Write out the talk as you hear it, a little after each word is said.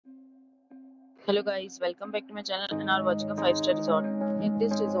Hello guys, welcome back to my channel and are watching a 5-star resort. In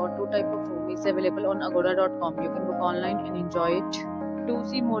this resort, two type of room is available on agoda.com. You can book online and enjoy it. To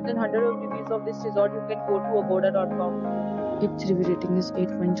see more than 100 of reviews of this resort, you can go to agoda.com. Its review rating is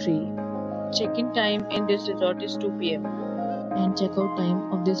 8.3. Check-in time in this resort is 2 p.m. and check-out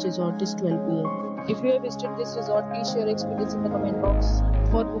time of this resort is 12 p.m. If you have visited this resort, please share your experience in the comment box.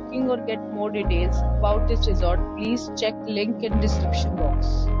 For booking or get more details about this resort, please check link in description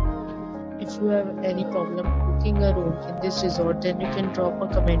box. If you have any problem booking a room in this resort, then you can drop a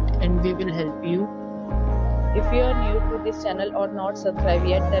comment and we will help you. If you are new to this channel or not subscribed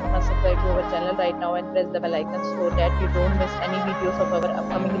yet, then must subscribe to our channel right now and press the bell icon so that you don't miss any videos of our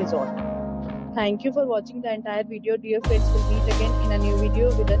upcoming resort. Thank you for watching the entire video. Dear friends, we'll meet again in a new video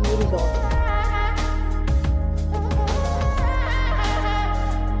with a new resort.